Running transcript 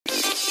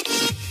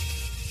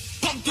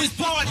Welcome to this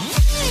party.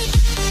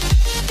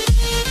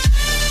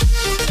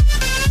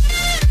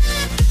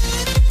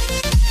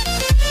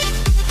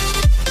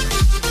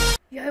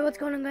 Yo, what's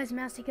going on guys,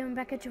 Mousey coming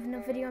back at you with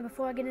another video. And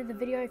before I get into the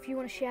video, if you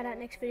want to shout out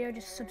next video,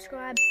 just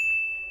subscribe,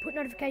 put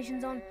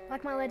notifications on,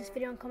 like my latest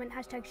video and comment,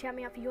 hashtag shout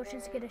me out for your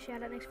chance to get a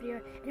shout out next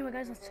video. Anyway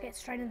guys, let's get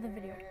straight into the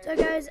video. So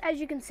guys, as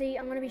you can see,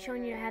 I'm going to be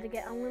showing you how to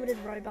get unlimited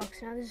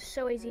Robux. Now this is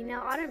so easy.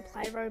 Now I don't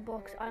play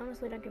Roblox, I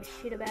honestly don't give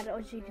a shit about it.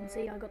 As you can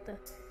see, I got the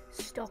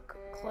stock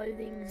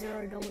clothing,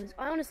 $0.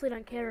 I honestly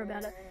don't care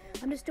about it.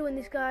 I'm just doing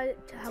this guy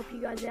to help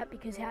you guys out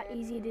because how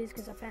easy it is,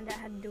 because I found out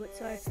how to do it.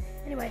 So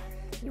anyway,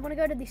 you want to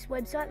go to this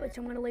website, which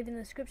I'm going to leave in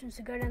the description,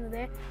 so go down to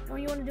there, and all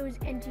you want to do is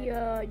enter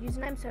your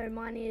username. So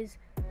mine is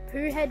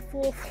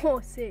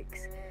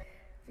poohead446.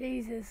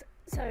 Jesus.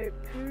 So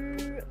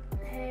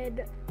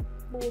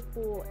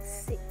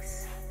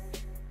poohead446,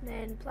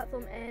 then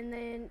platform, and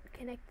then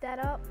connect that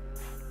up.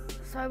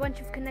 So once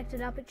you've connected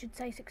up, it should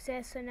say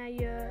success. So now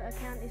your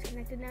account is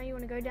connected. Now you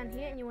want to go down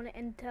here and you want to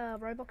enter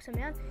Robux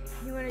amount.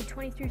 You want to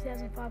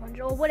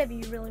 23,500 or whatever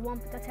you really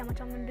want, but that's how much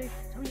I'm going to do.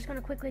 So I'm just going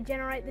to quickly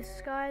generate this,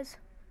 guys.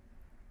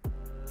 And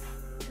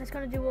it's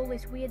going to do all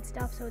this weird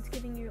stuff. So it's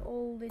giving you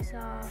all this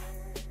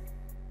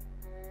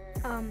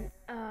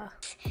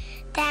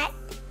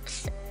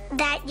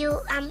that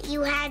you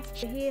had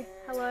here.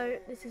 Hello,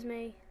 this is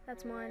me.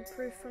 That's mine.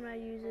 Proof from our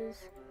users.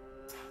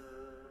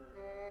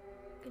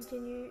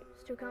 Continue.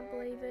 Still can't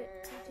believe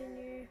it.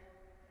 Continue.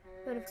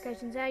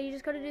 Notifications. Now you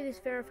just got to do this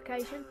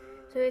verification.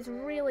 So it's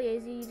really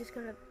easy. You just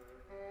gotta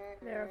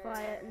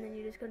verify it, and then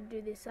you just got to do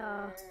this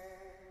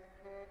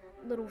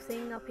little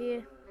thing up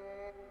here.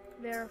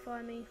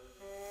 Verify me.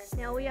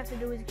 Now all you have to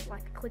do is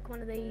like click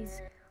one of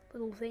these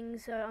little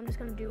things. So I'm just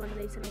going to do one of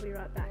these and I'll be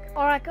right back.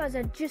 Alright guys,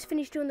 I just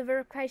finished doing the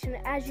verification.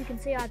 As you can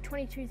see, I have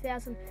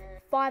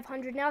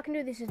 22,500. Now I can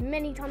do this as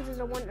many times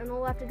as I want, and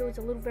all I have to do is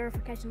a little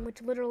verification,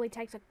 which literally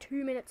takes like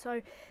 2 minutes. So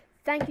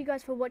thank you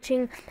guys for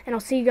watching, and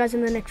I'll see you guys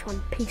in the next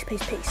one. Peace,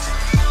 peace, peace.